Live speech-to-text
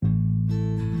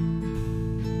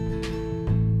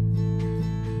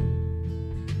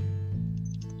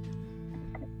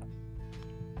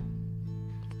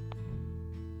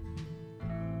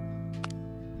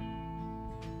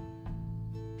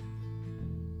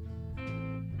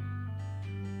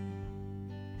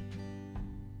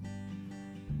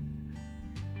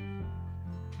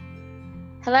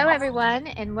Hello, everyone,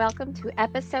 and welcome to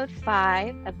episode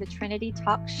 5 of the Trinity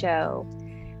Talk Show.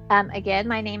 Again,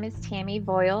 my name is Tammy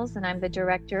Boyles, and I'm the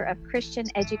Director of Christian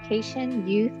Education,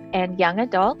 Youth, and Young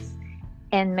Adults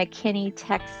in McKinney,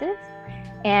 Texas.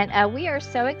 And we are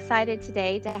so excited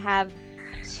today to have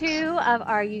two of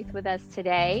our youth with us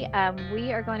today.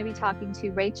 We are going to be talking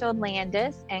to Rachel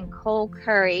Landis and Cole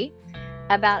Curry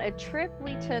about a trip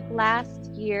we took last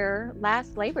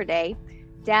Labor Day,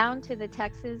 down to the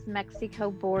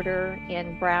Texas-Mexico border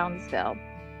in Brownsville.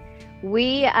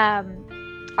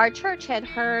 Our church had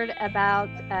heard about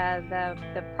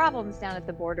the problems down at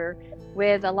the border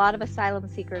with a lot of asylum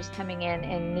seekers coming in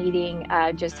and needing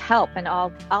just help in all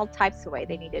types of ways.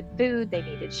 They needed food, they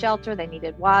needed shelter, they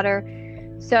needed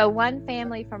water. So one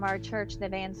family from our church, the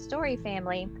Van Story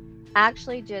family,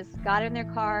 actually just got in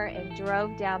their car and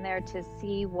drove down there to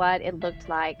see what it looked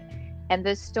like. And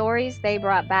the stories they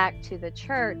brought back to the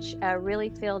church really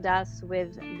filled us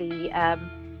with the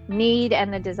need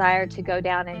and the desire to go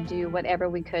down and do whatever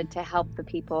we could to help the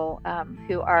people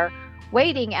who are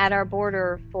waiting at our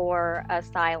border for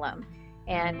asylum.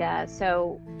 And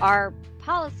so our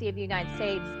policy of the United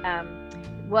States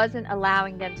wasn't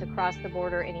allowing them to cross the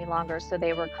border any longer. So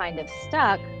they were kind of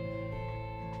stuck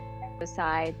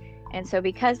beside. And so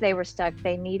because they were stuck,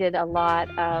 they needed a lot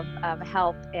of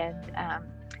help and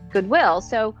goodwill.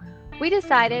 So we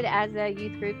decided as a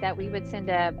youth group that we would send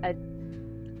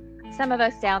some of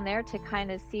us down there to kind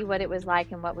of see what it was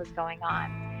like and what was going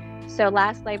on. So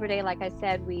last Labor Day, like I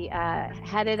said, we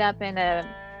headed up in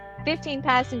a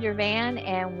 15-passenger van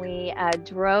and we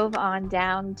drove on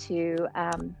down to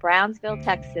Brownsville,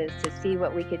 Texas to see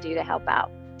what we could do to help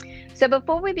out. So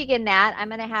before we begin that, I'm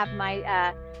going to have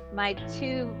my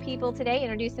two people today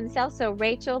introduce themselves. So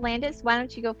Rachel Landis, why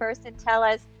don't you go first and tell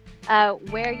us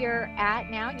where you're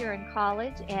at now? You're in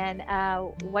college and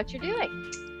what you're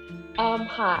doing.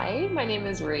 Hi, my name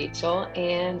is Rachel,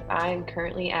 and I'm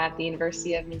currently at the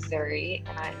University of Missouri,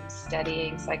 and I'm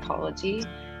studying psychology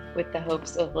with the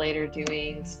hopes of later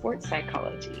doing sports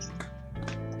psychology.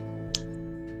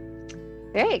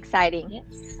 Very exciting.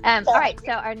 Yes. All right,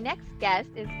 so our next guest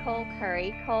is Cole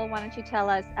Curry. Cole, why don't you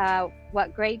tell us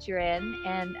what grade you're in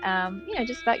and,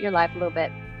 just about your life a little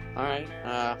bit. All right.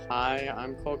 Hi,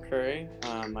 I'm Cole Curry.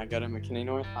 I go to McKinney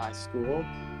North High School.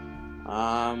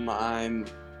 I'm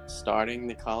starting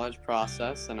the college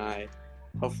process, and I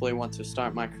hopefully want to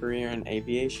start my career in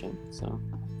aviation. So,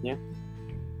 yeah.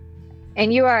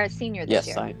 And you are a senior this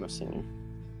year? Yes, I am a senior.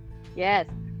 Yes,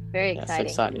 very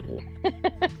exciting. Yes,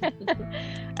 excited.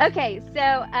 Okay,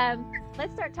 so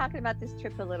let's start talking about this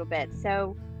trip a little bit.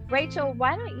 So, Rachel,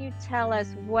 why don't you tell us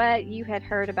what you had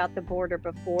heard about the border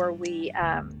before we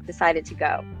decided to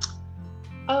go?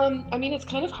 It's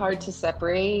kind of hard to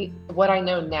separate what I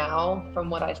know now from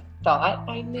what I thought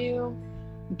I knew,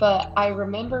 but I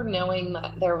remember knowing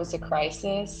that there was a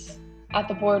crisis at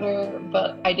the border,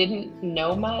 but I didn't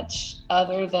know much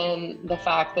other than the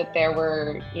fact that there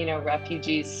were,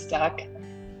 refugees stuck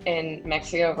in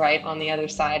Mexico right on the other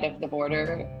side of the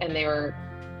border, and they were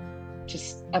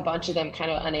just a bunch of them kind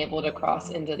of unable to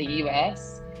cross into the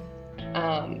U.S.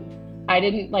 I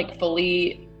didn't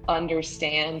fully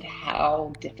understand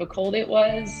how difficult it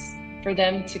was for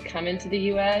them to come into the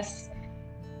U.S.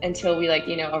 until we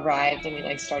arrived and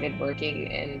we started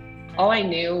working, and all I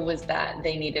knew was that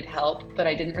they needed help, but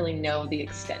I didn't really know the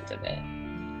extent of it.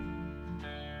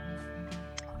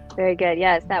 Very good.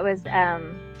 Yes, that was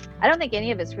I don't think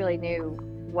any of us really knew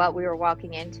what we were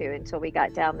walking into until we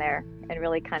got down there and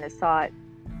really kind of saw it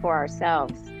for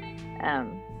ourselves.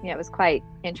 It was quite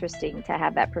interesting to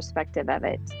have that perspective of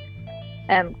it.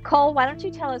 Cole, why don't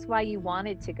you tell us why you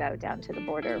wanted to go down to the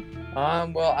border?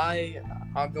 Well,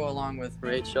 I'll go along with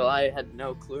Rachel. I had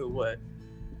no clue what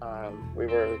we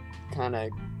were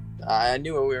I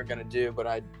knew what we were going to do, but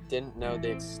I didn't know the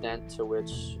extent to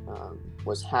which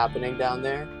was happening down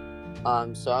there.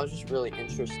 So I was just really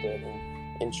interested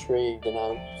and intrigued, and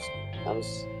I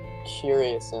was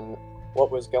curious in what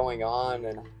was going on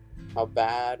and how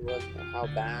bad was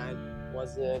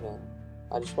it, and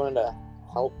I just wanted to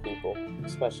help people,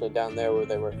 especially down there where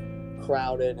they were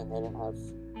crowded and they didn't have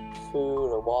food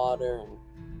or water, and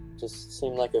just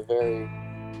seemed like a very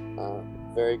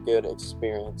very good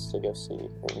experience to go see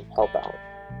and help out.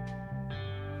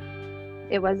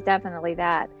 It was definitely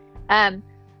that.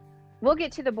 We'll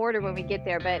get to the border when we get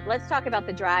there, but let's talk about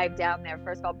the drive down there.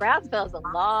 First of all, Brownsville is a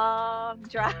long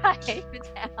drive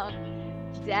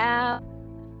down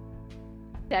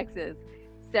Texas.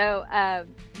 So,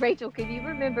 Rachel, can you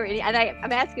remember any, and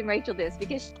I'm asking Rachel this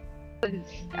because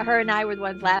her and I were the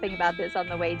ones laughing about this on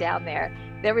the way down there.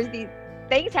 There was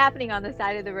things happening on the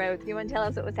side of the road. You want to tell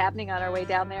us what was happening on our way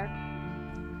down there?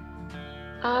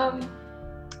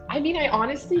 I mean, I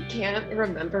honestly can't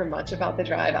remember much about the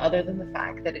drive other than the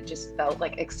fact that it just felt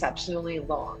like exceptionally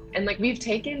long. And like we've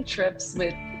taken trips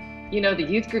with, the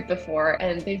youth group before,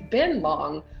 and they've been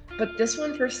long, but this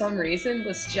one for some reason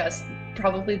was just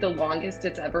probably the longest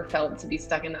it's ever felt to be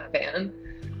stuck in that van.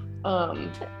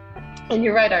 And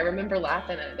you're right, I remember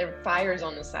laughing at it. There were fires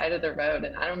on the side of the road,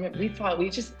 and I don't remember, we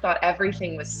just thought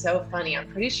everything was so funny. I'm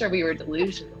pretty sure we were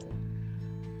delusional.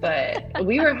 But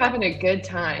we were having a good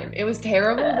time. It was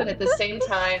terrible, but at the same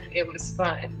time, it was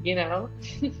fun,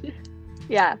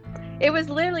 Yeah. It was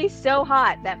literally so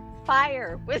hot that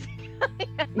fire was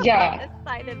coming on the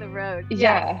side of the road.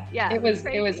 Yeah. It was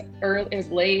crazy. it was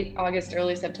late August,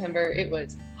 early September. It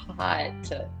was hot.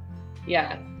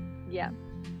 Yeah.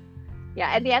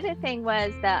 And the other thing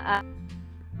was that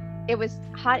it was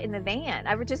hot in the van.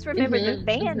 I would just remember the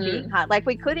van being hot. Like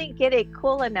we couldn't get it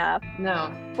cool enough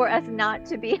for us not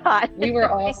to be hot. We were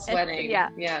all sweating. Yeah,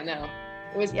 no.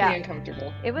 It was pretty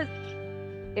uncomfortable. It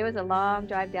was a long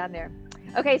drive down there.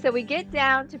 Okay, so we get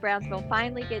down to Brownsville,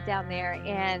 finally get down there,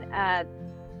 and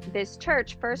this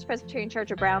church, First Presbyterian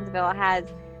Church of Brownsville, has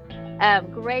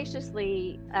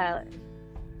graciously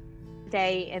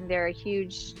stay in their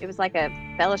huge, it was like a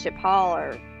fellowship hall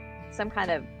or some kind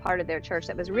of part of their church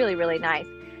that was really, really nice.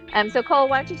 So Cole,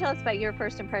 why don't you tell us about your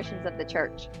first impressions of the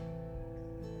church?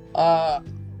 I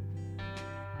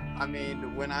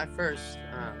mean, when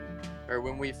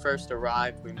we first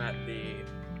arrived, we met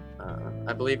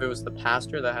I believe it was the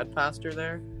pastor, the head pastor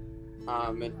there.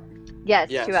 And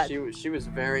she was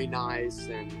very nice,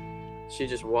 and she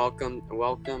just welcomed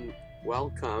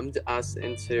welcomed us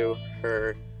into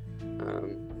her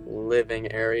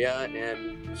living area,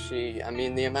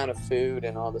 and the amount of food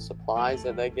and all the supplies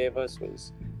that they gave us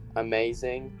was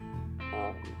amazing,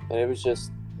 and it was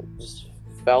just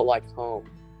felt like home,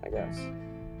 I guess.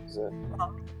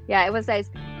 Yeah, it was nice.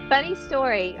 Funny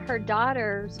story, her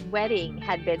daughter's wedding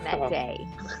had been that day,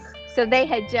 so they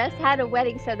had just had a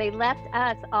wedding, so they left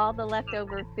us all the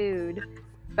leftover food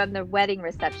from the wedding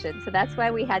reception, so that's why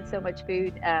we had so much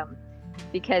food,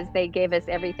 because they gave us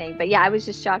everything. But yeah, I was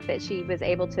just shocked that she was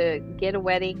able to get a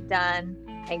wedding done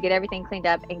and get everything cleaned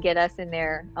up and get us in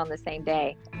there on the same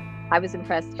day. I was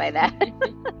impressed by that.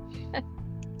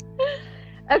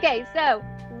 Okay, so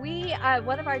we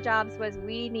one of our jobs was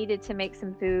we needed to make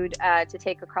some food to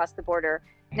take across the border.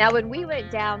 Now, when we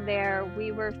went down there,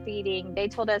 we were feeding, they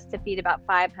told us to feed about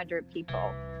 500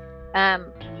 people.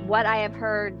 What I have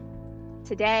heard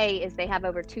today is they have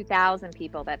over 2,000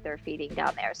 people that they're feeding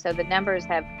down there. So the numbers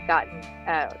have gotten,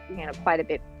 quite a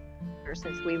bit better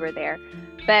since we were there.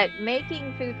 But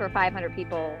making food for 500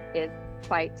 people is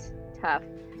quite tough.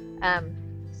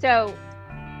 So,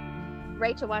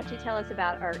 Rachel, why don't you tell us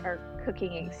about our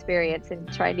cooking experience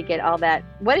and trying to get all that?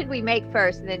 What did we make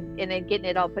first, and then getting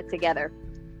it all put together?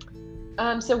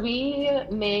 So we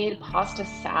made pasta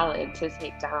salad to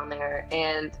take down there,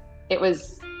 and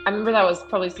I remember that was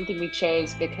probably something we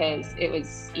chose because it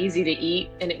was easy to eat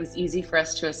and it was easy for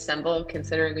us to assemble,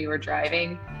 considering we were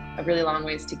driving a really long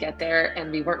ways to get there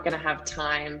and we weren't going to have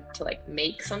time to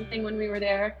make something when we were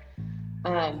there.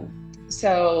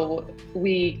 So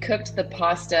we cooked the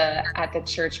pasta at the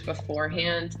church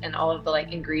beforehand, and all of the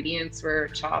ingredients were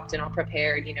chopped and all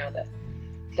prepared,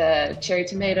 the cherry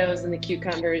tomatoes and the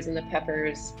cucumbers and the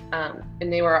peppers,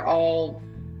 and they were all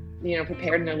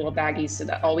prepared in their little baggies, so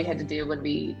that all we had to do when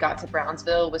we got to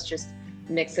Brownsville was just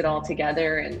mix it all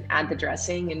together and add the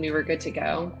dressing, and we were good to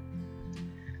go.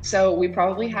 So we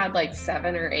probably had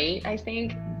 7 or 8, I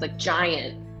think,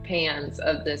 giant pans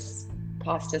of this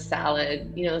pasta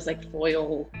salad, those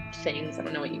foil things. I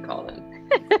don't know what you call them.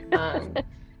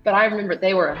 But I remember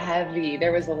they were heavy.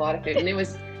 There was a lot of food, and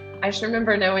I just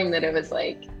remember knowing that it was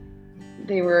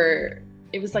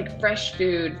it was fresh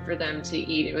food for them to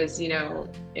eat. It was,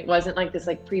 it wasn't this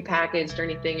prepackaged or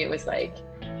anything. It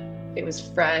was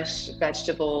fresh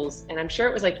vegetables, and I'm sure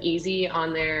it was easy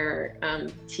on their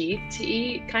teeth to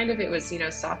eat. Kind of, it was,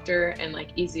 softer and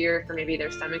easier for maybe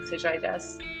their stomachs to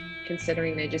digest,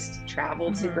 considering they just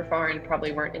traveled super far and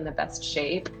probably weren't in the best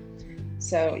shape.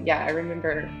 So yeah, I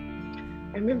remember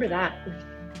that.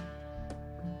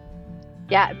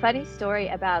 Yeah, funny story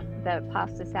about the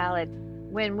pasta salad.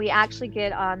 When we actually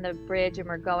get on the bridge and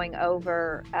we're going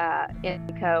over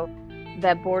Indico,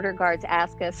 the border guards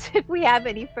ask us if we have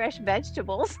any fresh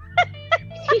vegetables.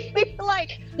 We were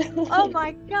like, oh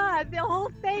my God, the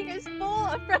whole thing is full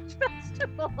of fresh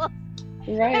vegetables.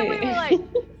 Right. And we were like,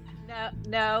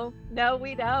 no,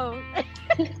 we don't.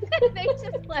 They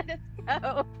just let us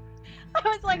go. I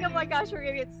was like, oh my gosh, we're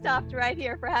gonna get stopped right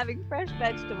here for having fresh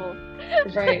vegetables.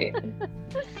 Right.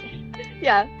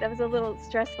 Yeah, that was a little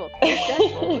stressful.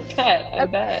 I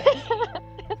bet.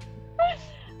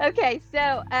 Okay,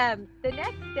 so the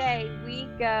next day we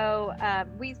go,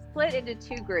 we split into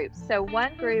two groups. So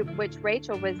one group, which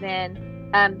Rachel was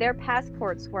in, their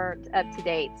passports weren't up to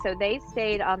date. So they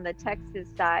stayed on the Texas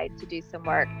side to do some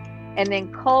work. And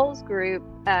then Cole's group,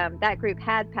 that group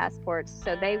had passports,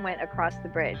 so they went across the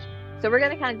bridge. So we're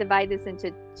going to kind of divide this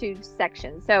into two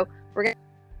sections. So we're going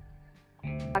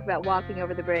to talk about walking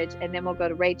over the bridge, and then we'll go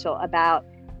to Rachel about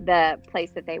the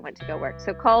place that they went to go work.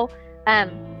 So Cole,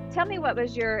 tell me, what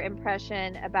was your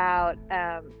impression about,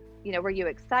 were you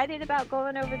excited about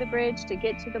going over the bridge to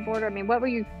get to the border? I mean, what were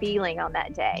you feeling on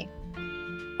that day?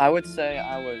 I would say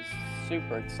I was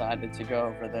super excited to go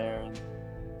over there and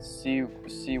see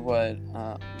what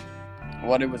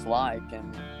it was like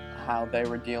and how they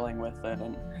were dealing with it,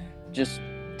 and just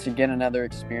to get another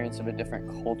experience of a different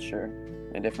culture,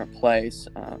 a different place.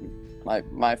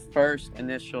 My first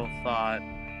initial thought,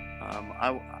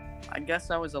 I guess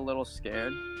I was a little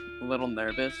scared, a little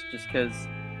nervous, just because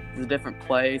it's a different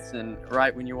place, and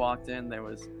right when you walked in there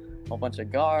was a whole bunch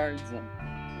of guards, and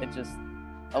it just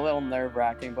a little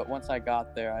nerve-wracking. But once I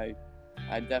got there,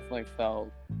 I definitely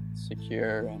felt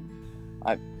secure, and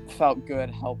I felt good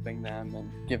helping them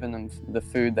and giving them the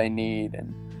food they need,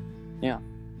 and yeah,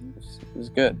 it was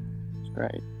good. It was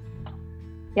great.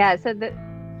 Yeah, so the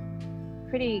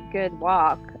pretty good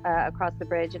walk across the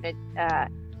bridge, and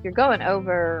you're going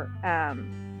over,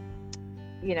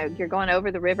 you're going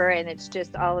over the river, and it's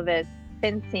just all of this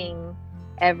fencing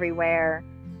everywhere,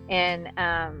 and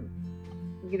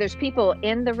there's people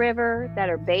in the river that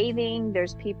are bathing.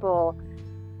 There's people,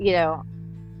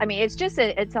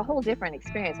 it's a whole different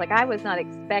experience. Like, I was not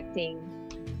expecting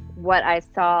what I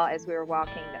saw as we were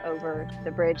walking over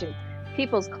the bridge, and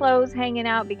people's clothes hanging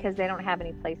out because they don't have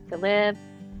any place to live.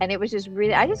 And it was just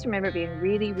really, I just remember it being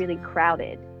really, really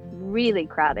crowded.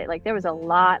 Like, there was a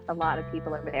lot of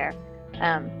people over there.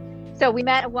 So we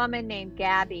met a woman named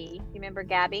Gabby. You remember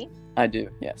Gabby? I do,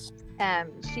 yes.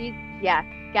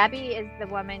 Gabby is the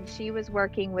woman. She was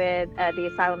working with the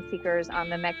asylum seekers on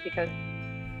the Mexico.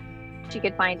 She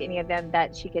could find any of them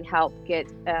that she could help get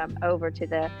over to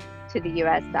the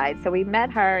U.S. side. So we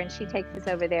met her, and she takes us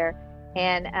over there.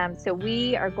 And so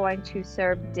we are going to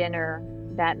serve dinner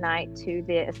that night to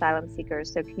the asylum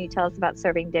seekers. So can you tell us about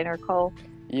serving dinner, Cole?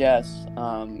 Yes,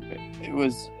 it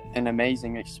was an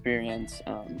amazing experience.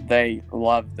 They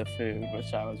loved the food,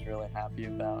 which I was really happy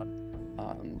about.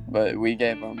 But we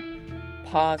gave them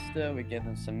pasta, we gave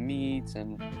them some meats,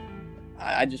 and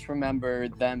I just remember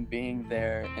them being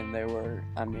there, and there were,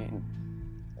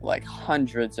 like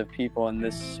hundreds of people in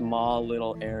this small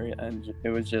little area, and it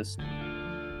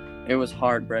was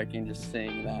heartbreaking just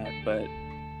seeing that. But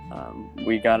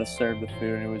we got to serve the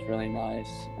food, and it was really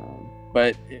nice.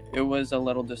 But it was a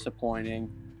little disappointing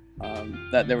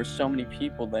that there were so many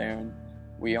people there, and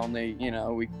we only,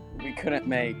 we couldn't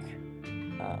make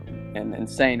an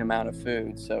insane amount of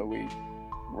food, so we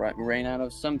ran out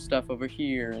of some stuff over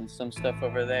here and some stuff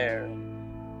over there.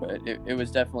 But it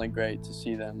was definitely great to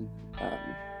see them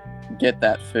get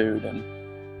that food, and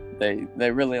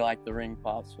they really liked the ring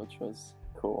pops, which was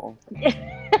cool.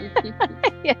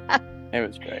 Yeah. It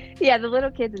was great. Yeah, the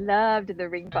little kids loved the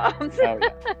ring pops. Oh,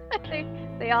 yeah.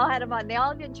 They all had them on. They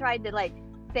all even tried to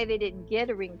say they didn't get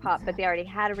a ring pop, but they already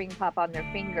had a ring pop on their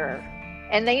finger.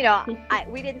 And they,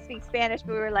 we didn't speak Spanish,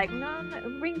 but we were like, no,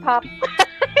 ring pop.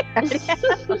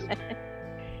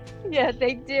 Yeah,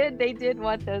 they did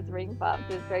want those ring pops.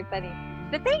 It was very funny.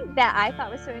 The thing that I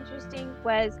thought was so interesting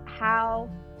was how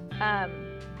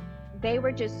they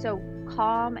were just so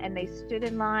calm, and they stood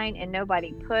in line, and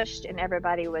nobody pushed, and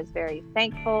everybody was very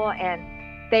thankful,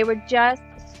 and they were just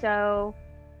so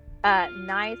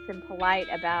nice and polite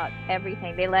about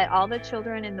everything. They let all the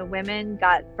children and the women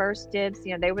got first dibs.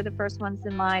 They were the first ones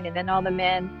in line, and then all the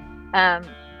men.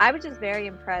 I was just very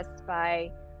impressed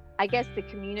by, I guess, the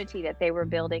community that they were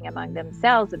building among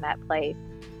themselves in that place,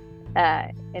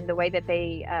 and the way that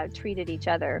they treated each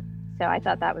other. So I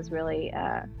thought that was really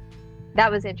that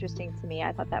was interesting to me.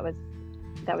 I thought that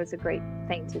was a great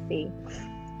thing to see.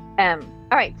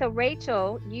 All right, so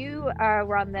Rachel, you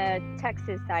were on the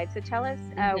Texas side, so tell us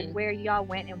where y'all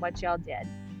went and what y'all did.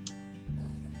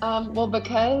 Well,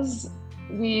 because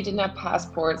we didn't have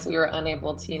passports, we were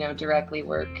unable to, directly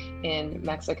work in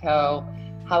Mexico.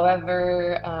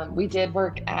 However, we did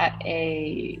work at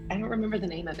I don't remember the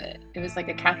name of it. It was like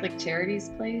a Catholic Charities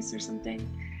place or something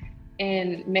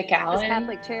in McAllen.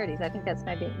 Catholic Charities, I think that's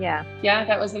maybe, yeah. Yeah,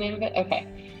 that was the name of it? Okay.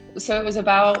 So it was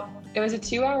about It was a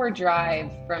 2-hour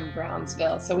drive from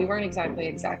Brownsville, so we weren't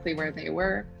exactly where they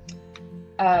were.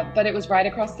 But it was right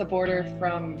across the border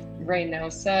from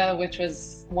Reynosa, which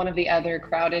was one of the other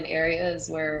crowded areas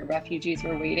where refugees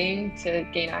were waiting to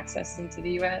gain access into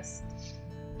the U.S.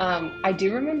 I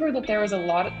do remember that there was a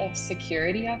lot of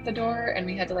security at the door, and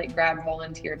we had to like grab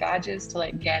volunteer badges to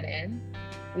like get in.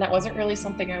 And that wasn't really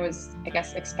something I was, I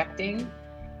guess, expecting.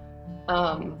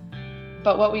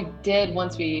 But what we did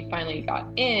once we finally got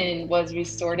in was we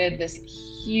sorted this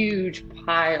huge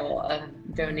pile of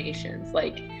donations.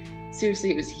 Like, seriously,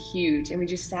 it was huge. And we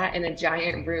just sat in a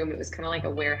giant room. It was kind of like a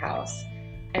warehouse.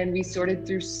 And we sorted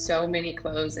through so many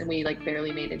clothes, and we like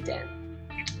barely made a dent.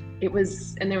 It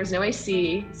was, and there was no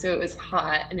AC, so it was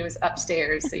hot, and it was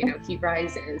upstairs, so, you know, heat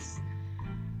rises.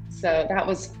 So that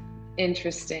was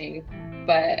interesting.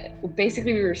 But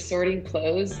basically we were sorting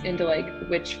clothes into like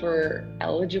which were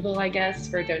eligible, I guess,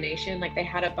 for donation. Like they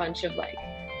had a bunch of like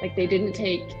they didn't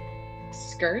take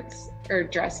skirts or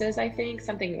dresses, I think,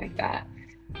 something like that.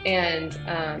 And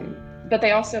but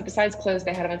they also, besides clothes,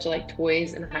 they had a bunch of like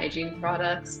toys and hygiene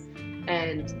products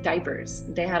and diapers.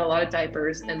 They had a lot of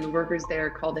diapers, and the workers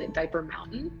there called it Diaper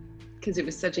Mountain because it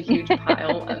was such a huge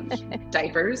pile of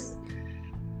diapers.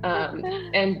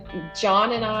 And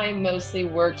John and I mostly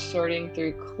worked sorting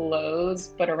through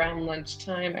clothes, but around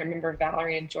lunchtime, I remember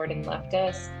Valerie and Jordan left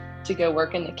us to go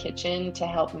work in the kitchen to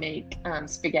help make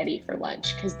spaghetti for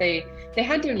lunch because they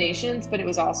had donations, but it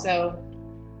was also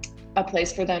a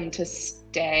place for them to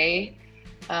stay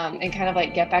and kind of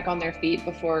like get back on their feet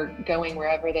before going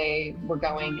wherever they were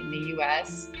going in the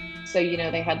US. So, you know,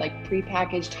 they had like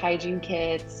prepackaged hygiene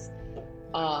kits.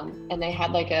 And they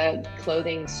had like a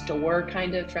clothing store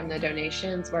kind of from the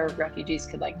donations where refugees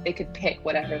could they could pick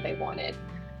whatever they wanted,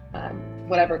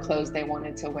 whatever clothes they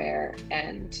wanted to wear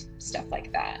and stuff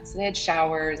like that. So they had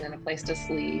showers and a place to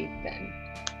sleep, and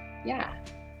yeah.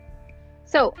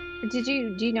 So do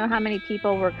you know how many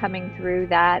people were coming through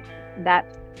that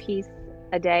piece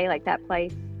a day, like that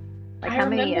place? Like how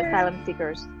many asylum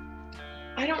seekers?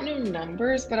 I don't know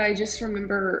numbers, but I just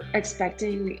remember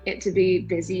expecting it to be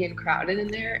busy and crowded in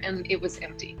there, and it was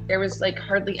empty. There was like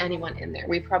hardly anyone in there.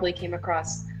 We probably came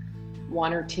across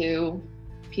one or two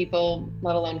people,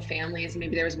 let alone families.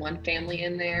 Maybe there was one family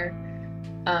in there.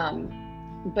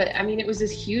 But I mean, it was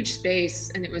this huge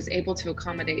space, and it was able to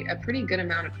accommodate a pretty good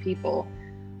amount of people.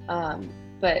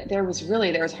 But there was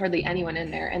hardly anyone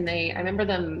in there. And I remember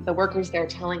the workers there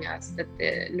telling us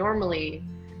that normally,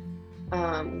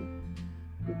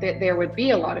 there would be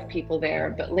a lot of people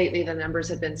there, but lately the numbers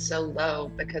have been so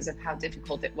low because of how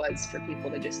difficult it was for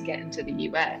people to just get into the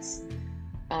US.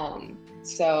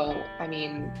 So, I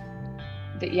mean,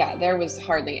 there was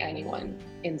hardly anyone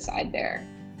inside there.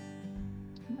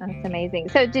 That's amazing.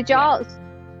 So did y'all,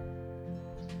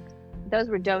 those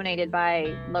were donated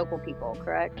by local people,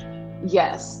 correct?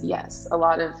 Yes. A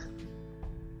lot of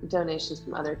donations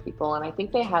from other people. And I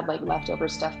think they had like leftover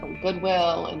stuff from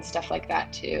Goodwill and stuff like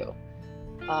that too.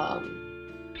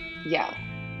 Yeah,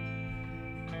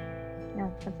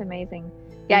 that's amazing.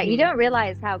 Yeah, you don't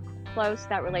realize how close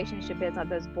that relationship is on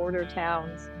those border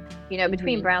towns, you know,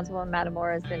 between Brownsville and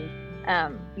Matamoros, and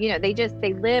you know, they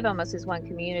live almost as one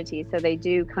community, so they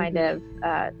do kind of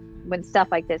when stuff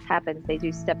like this happens, they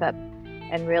do step up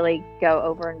and really go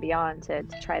over and beyond to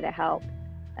try to help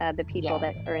the people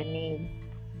that are in need.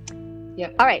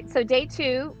 Yep. All right, so day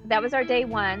 2, that was our day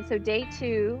 1. So day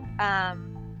 2,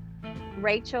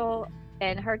 Rachel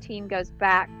and her team goes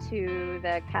back to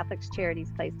the Catholic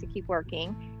Charities place to keep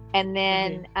working, and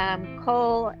then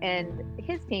Cole and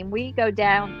his team, we go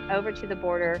down over to the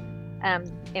border,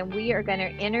 and we are going to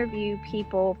interview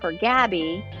people for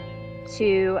Gabby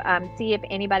to see if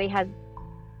anybody has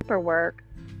paperwork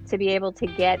to be able to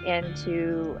get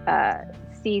into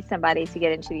see somebody to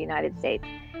get into the United States.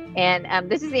 And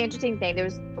this is the interesting thing.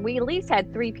 We at least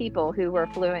had 3 people who were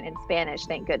fluent in Spanish,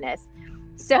 thank goodness.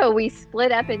 So we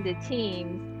split up into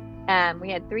teams. We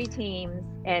had 3 teams,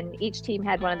 and each team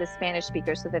had one of the Spanish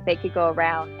speakers so that they could go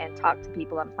around and talk to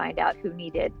people and find out who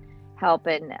needed help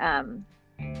and,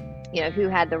 you know, who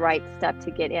had the right stuff to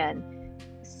get in.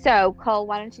 So, Cole,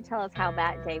 why don't you tell us how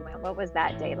that day went? What was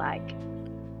that day like?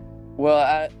 Well,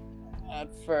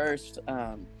 at first,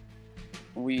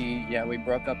 we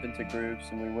broke up into groups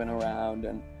and we went around,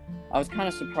 and I was kind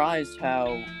of surprised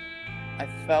how I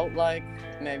felt like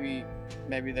maybe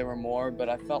there were more, but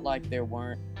I felt like there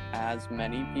weren't as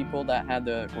many people that had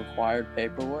the required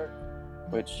paperwork,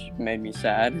 which made me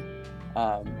sad.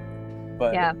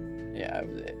 But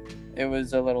it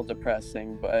was a little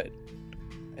depressing, but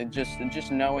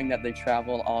just knowing that they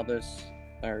traveled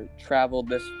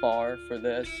this far for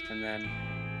this, and then,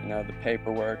 you know, the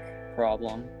paperwork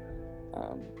problem.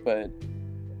 But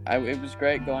it was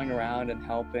great going around and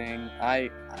helping. I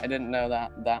didn't know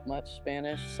that much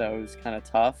Spanish, so it was kind of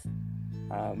tough.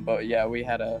 But yeah, we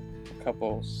had a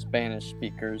couple Spanish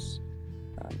speakers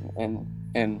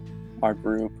in our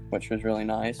group, which was really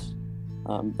nice.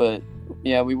 But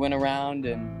yeah, we went around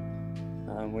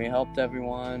and we helped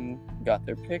everyone, got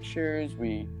their pictures.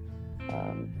 We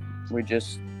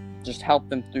just helped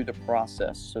them through the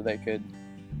process so they could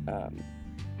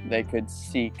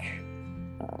seek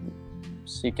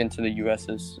into the U.S.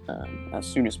 as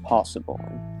soon as possible.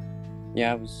 And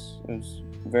yeah, it was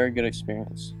a very good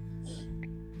experience.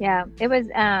 Yeah, it was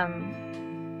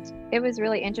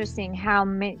really interesting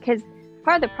because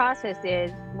part of the process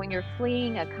is when you're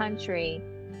fleeing a country,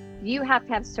 you have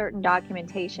to have certain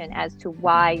documentation as to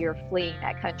why you're fleeing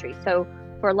that country. So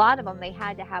for a lot of them, they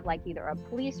had to have like either a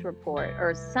police report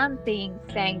or something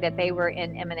saying that they were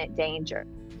in imminent danger.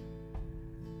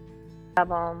 Of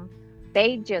them,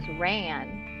 they just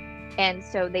ran, and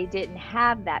so they didn't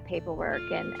have that paperwork.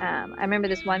 And I remember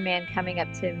this one man coming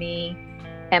up to me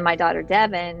and my daughter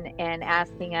Devin and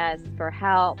asking us for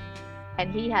help,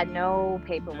 and he had no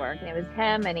paperwork, and it was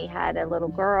him, and he had a little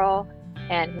girl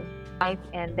and his wife,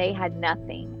 and they had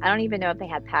nothing. I don't even know if they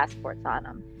had passports on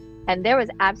them, and there was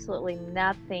absolutely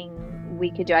nothing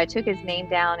we could do. I took his name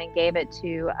down and gave it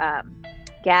to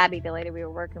Gabby, the lady we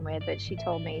were working with, but she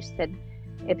told me, she said,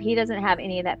 if he doesn't have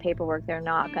any of that paperwork, they're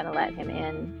not going to let him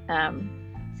in.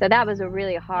 So that was a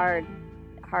really hard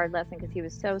lesson, because he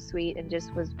was so sweet and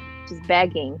was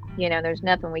begging, there's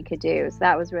nothing we could do. So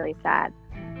that was really sad.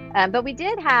 But we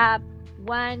did have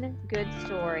one good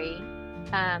story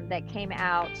that came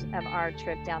out of our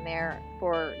trip down there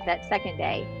for that second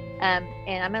day. And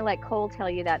I'm going to let Cole tell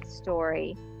you that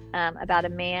story about a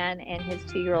man and his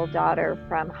 2-year-old daughter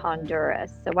from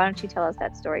Honduras. So why don't you tell us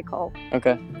that story, Cole?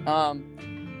 Okay.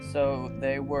 So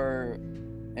they were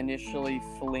initially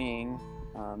fleeing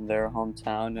their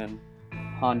hometown in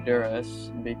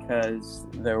Honduras because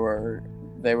they were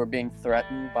being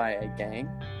threatened by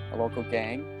a local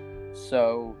gang.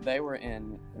 So they were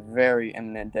in very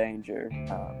imminent danger.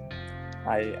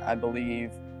 I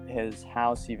believe his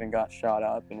house even got shot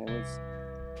up, and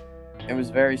it was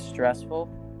very stressful.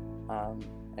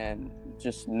 And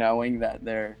just knowing that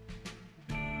they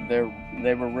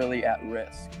were really at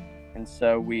risk. And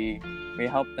so we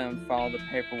helped them follow the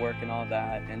paperwork and all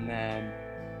that. And then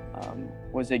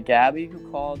was it Gabby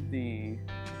who called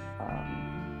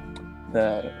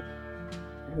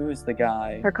who is the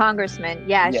guy? Her congressman.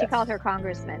 Yeah, yes. She called her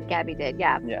congressman. Gabby did.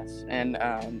 Yeah. Yes, and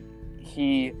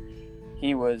he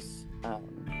was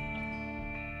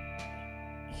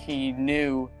he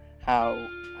knew how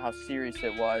serious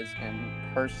it was, and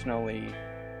personally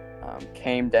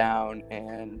came down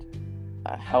and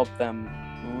helped them,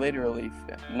 literally,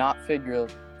 not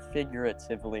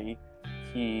figuratively.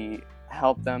 He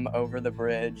helped them over the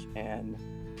bridge, and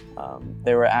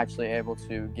they were actually able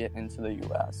to get into the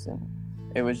U.S. And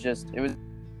it was to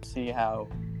see how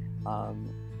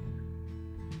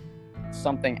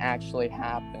something actually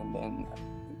happened, and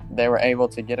they were able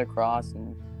to get across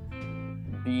and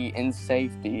be in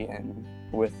safety and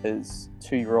with his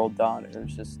 2-year-old daughter.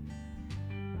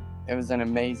 It was an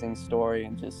amazing story,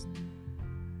 and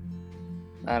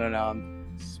I don't know,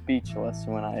 I'm speechless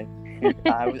when I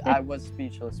was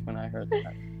speechless when I heard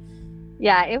that.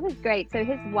 Yeah, it was great. So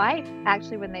his wife,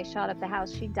 actually, when they shot up the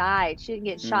house, she died. She didn't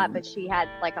get shot, but she had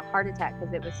like a heart attack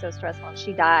because it was so stressful, and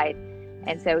she died.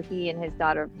 And so he and his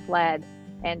daughter fled.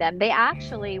 And they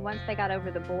actually, once they got over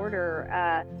the border,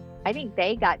 I think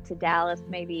they got to Dallas.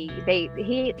 Maybe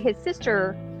his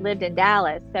sister lived in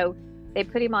Dallas, so they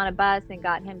put him on a bus and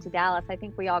got him to Dallas. I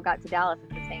think we all got to Dallas at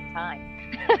the same time.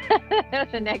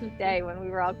 The next day when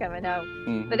we were all coming home.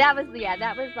 Mm-hmm. But that was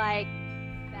like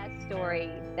that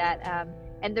story that,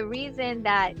 and the reason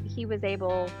that he was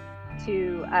able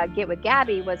to get with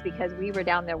Gabby was because we were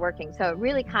down there working. So it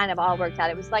really kind of all worked out.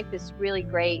 It was like this really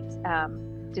great,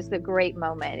 just a great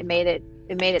moment. It made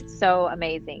it so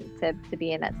amazing to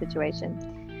be in that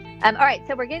situation. All right,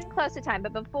 so we're getting close to time,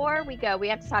 but before we go, we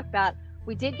have to talk about,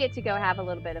 we did get to go have a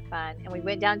little bit of fun, and we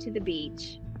went down to the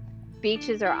beach.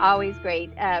 Beaches are always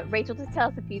great. Rachel, just tell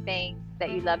us a few things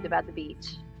that you loved about the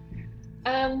beach.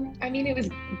 It was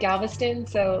Galveston,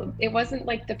 so it wasn't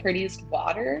like the prettiest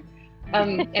water.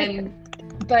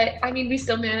 But we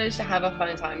still managed to have a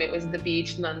fun time. It was the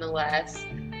beach nonetheless.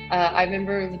 I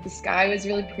remember that the sky was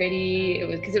really pretty. It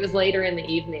was because it was later in the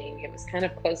evening. It was kind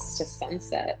of close to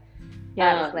sunset.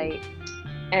 Yeah, it was late.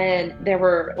 And there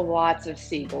were lots of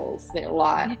seagulls. A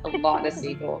lot of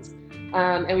seagulls.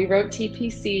 And we wrote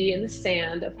TPC in the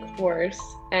sand, of course,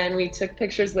 and we took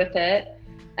pictures with it.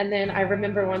 And then I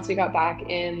remember once we got back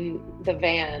in the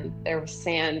van, there was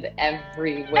sand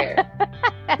everywhere.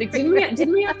 Like,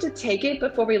 didn't we have to take it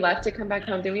before we left to come back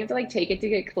home? Didn't we have to like take it to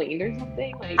get cleaned or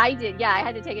something? Like, I did. Yeah, I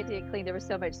had to take it to get clean. There was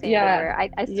so much sand Yeah, everywhere.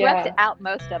 I swept out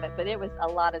most of it, but it was a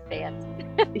lot of sand.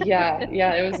 yeah,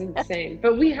 it was insane.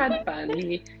 But we had fun.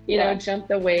 We, Yeah. jumped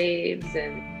the waves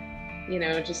and,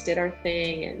 just did our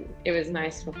thing. And it was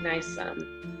nice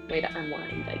way to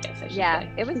unwind, I guess I should Yeah, say.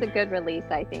 it was a good release,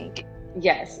 I think,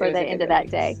 Yes, for it was the a end good of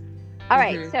that release. day. All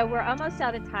right, Mhm. so we're almost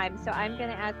out of time. So I'm going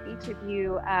to ask each of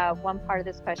you one part of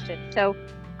this question. So,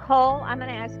 Cole, I'm going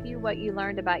to ask you what you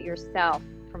learned about yourself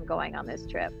from going on this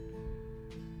trip.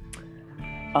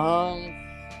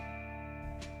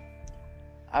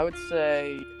 I would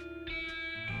say,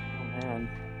 oh man,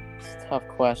 it's a tough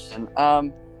question.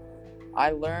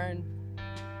 I learned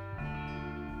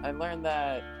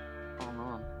that,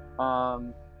 hold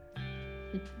on.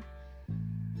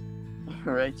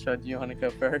 Rachel, do you want to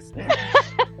go first?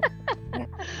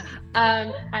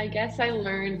 I guess I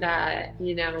learned that,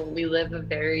 we live a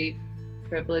very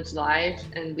privileged life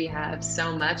and we have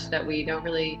so much that we don't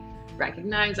really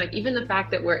recognize. Like, even the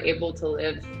fact that we're able to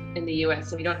live in the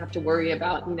US and we don't have to worry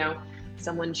about,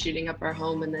 someone shooting up our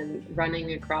home and then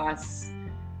running across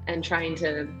and trying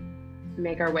to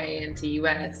make our way into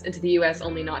the US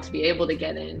only not to be able to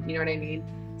get in. You know what I mean?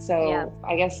 So Yeah.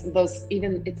 I guess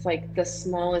it's like the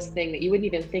smallest thing that you wouldn't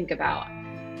even think about.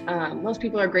 Most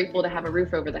people are grateful to have a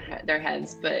roof over their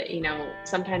heads, but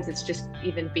sometimes it's just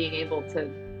even being able to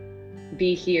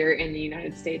be here in the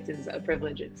United States is a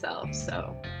privilege itself.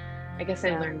 So I guess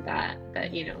I learned that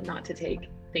not to take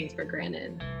things for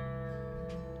granted.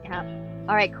 Yeah.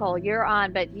 All right, Cole, you're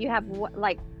on, but you have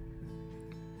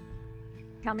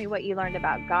tell me what you learned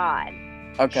about God.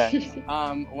 Okay.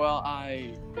 Well,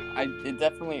 it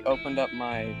definitely opened up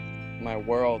my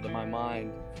world and my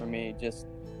mind for me, just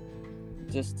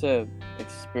to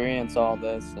experience all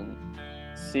this and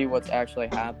see what's actually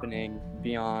happening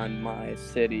beyond my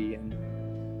city. And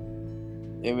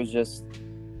it was just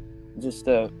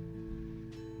to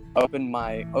open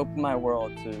my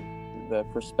world to the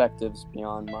perspectives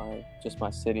beyond my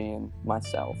city and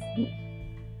myself,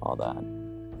 all that.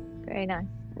 Very nice.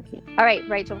 All right,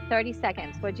 Rachel, 30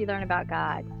 seconds. What'd you learn about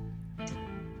God?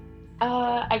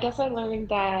 I guess I learned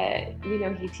that,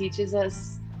 he teaches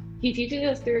us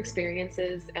through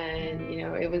experiences, and,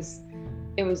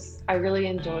 I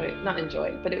really not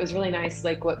enjoyed, but it was really nice,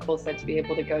 like what Cole said, to be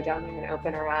able to go down there and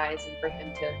open our eyes and for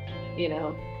him to,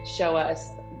 show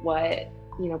us what,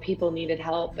 people needed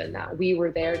help and that we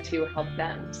were there to help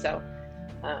them. So,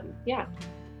 yeah.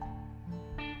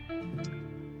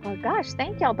 Well, gosh,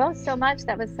 thank y'all both so much.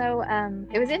 That was so,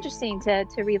 it was interesting to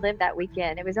relive that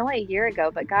weekend. It was only a year ago,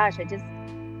 but gosh, I just,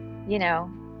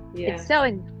 it's so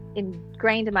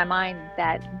ingrained in my mind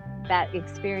that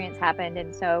experience happened.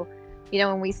 And so,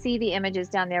 when we see the images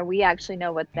down there, we actually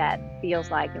know what that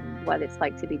feels like and what it's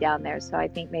like to be down there. So I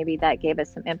think maybe that gave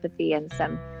us some empathy and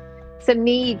some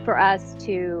need for us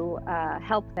to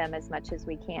help them as much as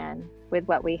we can with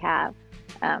what we have.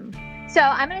 So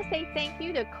I'm going to say thank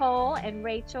you to Cole and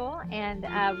Rachel. And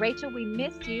Rachel, we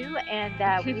missed you.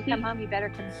 And when you come home, you better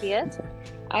come see us.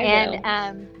 I will.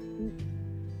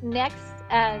 Next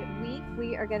week,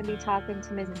 we are going to be talking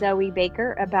to Ms. Zoe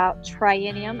Baker about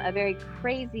Triennium, a very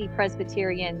crazy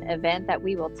Presbyterian event that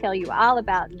we will tell you all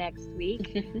about next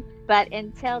week. But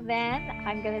until then,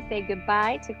 I'm going to say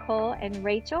goodbye to Cole and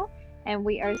Rachel. And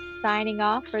we are signing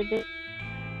off for this.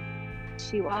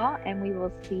 You all, and we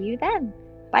will see you then.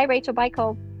 Bye, Rachel. Bye,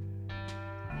 Cole.